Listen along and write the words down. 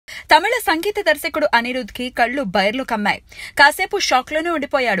తమిళ సంగీత దర్శకుడు అనిరుద్ కి కళ్లు బైర్లు కమ్మాయి. కాసేపు షాక్ లోనే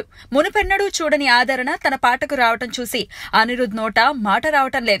ఉండిపోయాడు. మునుపెన్నడూ చూడని ఆదరణ తన పాటకు రావటం చూసి అనిరుద్ నోట మాట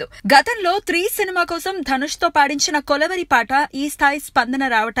రావటం లేదు. గతంలో 3 సినిమా కోసం ధనుష్ తో పాడించిన కొలవరి పాట ఈ స్థాయి స్పందన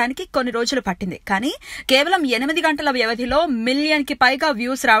రావటానికి కొన్ని రోజులు పట్టింది. కానీ కేవలం 8 గంటల వ్యవధిలో 1 మిలియన్ కి పైగా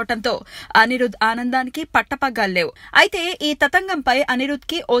వ్యూస్ రావటంతో అనిరుద్ ఆనందానికి పట్టపగ్గాలు లేవు. అయితే ఈ తతంగంపై అనిరుద్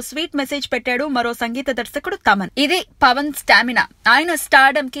కి ఓ స్వీట్ మెసేజ్ పెట్టాడు మరో సంగీత దర్శకుడు తమన్. ఇది పవన్ స్టామినా. ఆయన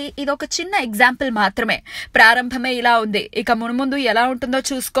స్టార్డమ్ కి ఇదొక చిన్న ఎగ్జాంపుల్ మాత్రమే. ప్రారంభమే ఇలా ఉంది, ఇక మున్ముందు ఎలా ఉంటుందో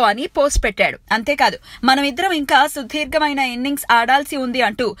చూసుకో అని పోస్ట్ పెట్టాడు. అంతేకాదు, మనమిద్దరం ఇంకా సుదీర్ఘమైన ఇన్నింగ్స్ ఆడాల్సి ఉంది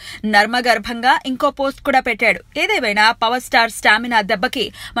అంటూ నర్మగర్భంగా ఇంకో పోస్ట్ కూడా పెట్టాడు. ఏదేమైనా పవర్ స్టార్ స్టామినా దెబ్బకి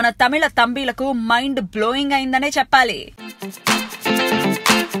మన తమిళ తంబీలకు మైండ్ బ్లోయింగ్ అయిందనే చెప్పాలి.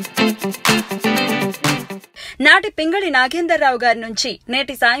 నాటి పింగళి నాగేందర్రావు గారి నుంచి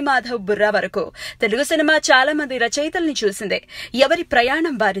నేటి సాయి మాధవ్ బుర్రా వరకు తెలుగు సినిమా చాలా మంది రచయితల్ని చూసిందే. ఎవరి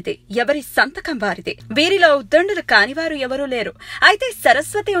ప్రయాణం వారిది, ఎవరి సంతకం వారిది. వీరిలో ఉద్దండులు కానివారు ఎవరూ లేరు. అయితే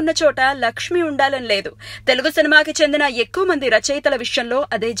సరస్వతి ఉన్న చోట లక్ష్మి ఉండాలని లేదు. తెలుగు సినిమాకి చెందిన ఎక్కువ మంది రచయితల విషయంలో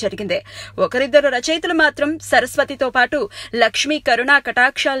అదే జరిగిందే. ఒకరిద్దరు రచయితలు మాత్రం సరస్వతితో పాటు లక్ష్మి కరుణా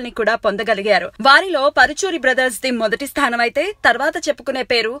కటాక్షాల్ని కూడా పొందగలిగారు. వారిలో పరుచూరి బ్రదర్స్ ది మొదటి స్థానం అయితే తర్వాత చెప్పుకునే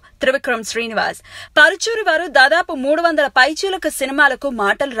పేరు త్రివిక్రమ్ శ్రీనివాస్. పరుచూరి వారు దాదాపు 300 పైచీలకు సినిమాలకు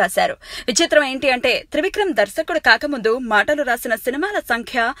మాటలు రాశారు. విచిత్రం ఏంటి అంటే త్రివిక్రమ్ దర్శకుడు కాకముందు మాటలు రాసిన సినిమాల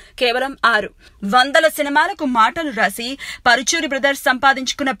సంఖ్య కేవలం 6. 100 సినిమాలకు మాటలు రాసి పరుచూరి బ్రదర్స్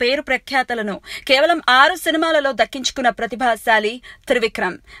సంపాదించుకున్న పేరు ప్రఖ్యాతలను కేవలం 6 సినిమాలలో దక్కించుకున్న ప్రతిభాశాలి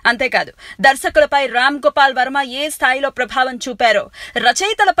త్రివిక్రమ్. అంతేకాదు, దర్శకులపై రామ్ గోపాల్ వర్మ ఏ స్థాయిలో ప్రభావం చూపారో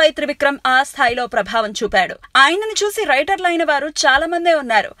రచయితలపై త్రివిక్రమ్ ఆ స్థాయిలో ప్రభావం చూపాడు. ఆయనను చూసి రైటర్లైన వారు చాలా మందే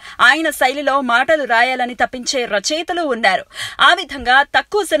ఉన్నారు. ఆయన శైలిలో మాటలు రాయాలని తప్పించే రచయితలు ఉన్నారు. ఆ విధంగా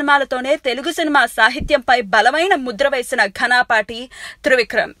తక్కువ సినిమాలతోనే తెలుగు సినిమా సాహిత్యంపై బలమైన ముద్ర వేసిన ఘనాపాటి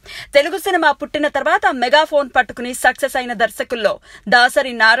త్రివిక్రమ్. తెలుగు సినిమా పుట్టిన తర్వాత మెగాఫోన్ పట్టుకుని సక్సెస్ అయిన దర్శకుల్లో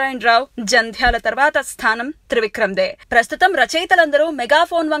దాసరి నారాయణరావు, జంధ్యాల తర్వాత స్థానం త్రివిక్రమ్దే. ప్రస్తుతం రచయితలందరూ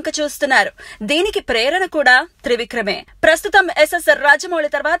మెగాఫోన్ వంక చూస్తున్నారు. దీనికి ప్రేరణ కూడా త్రివిక్రమే. ప్రస్తుతం ఎస్ఎస్ఆర్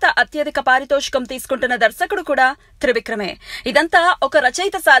రాజమౌళి తర్వాత అత్యధిక పారితోషికం తీసుకుంటున్న దర్శకుడు కూడా త్రివిక్రమే. ఇదంతా ఒక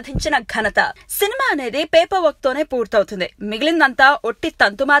రచయిత సాధించిన ఘనత. సినిమా అనేది పేపర్ వర్క్ తోనే పూర్తవుతుంది. మిగిలిందంతా ఒట్టి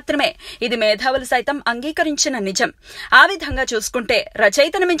తంతు మాత్రమే. ఇది మేధావులు సైతం అంగీకరించిన నిజం. ఆ విధంగా చూసుకుంటే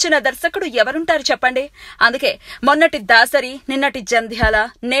రచయితను మించిన దర్శకుడు ఎవరుంటారు చెప్పండి. అందుకే మొన్నటి దాసరి, నిన్నటి జంధ్యాల,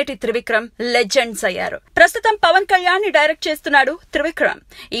 నేటి త్రివిక్రమ్ లెజెండ్స్ అయ్యారు. ప్రస్తుతం పవన్ కళ్యాణ్ ని డైరెక్ట్ చేస్తున్నాడు త్రివిక్రమ్.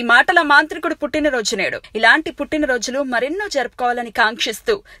 ఈ మాటల మాంత్రికుడు పుట్టినరోజు నేడు. ఇలాంటి పుట్టినరోజులు మరెన్నో జరుపుకోవాలని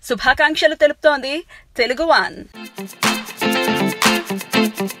కాంక్షిస్తూ శుభాకాంక్షలు తెలుపుతోంది TeluguOne.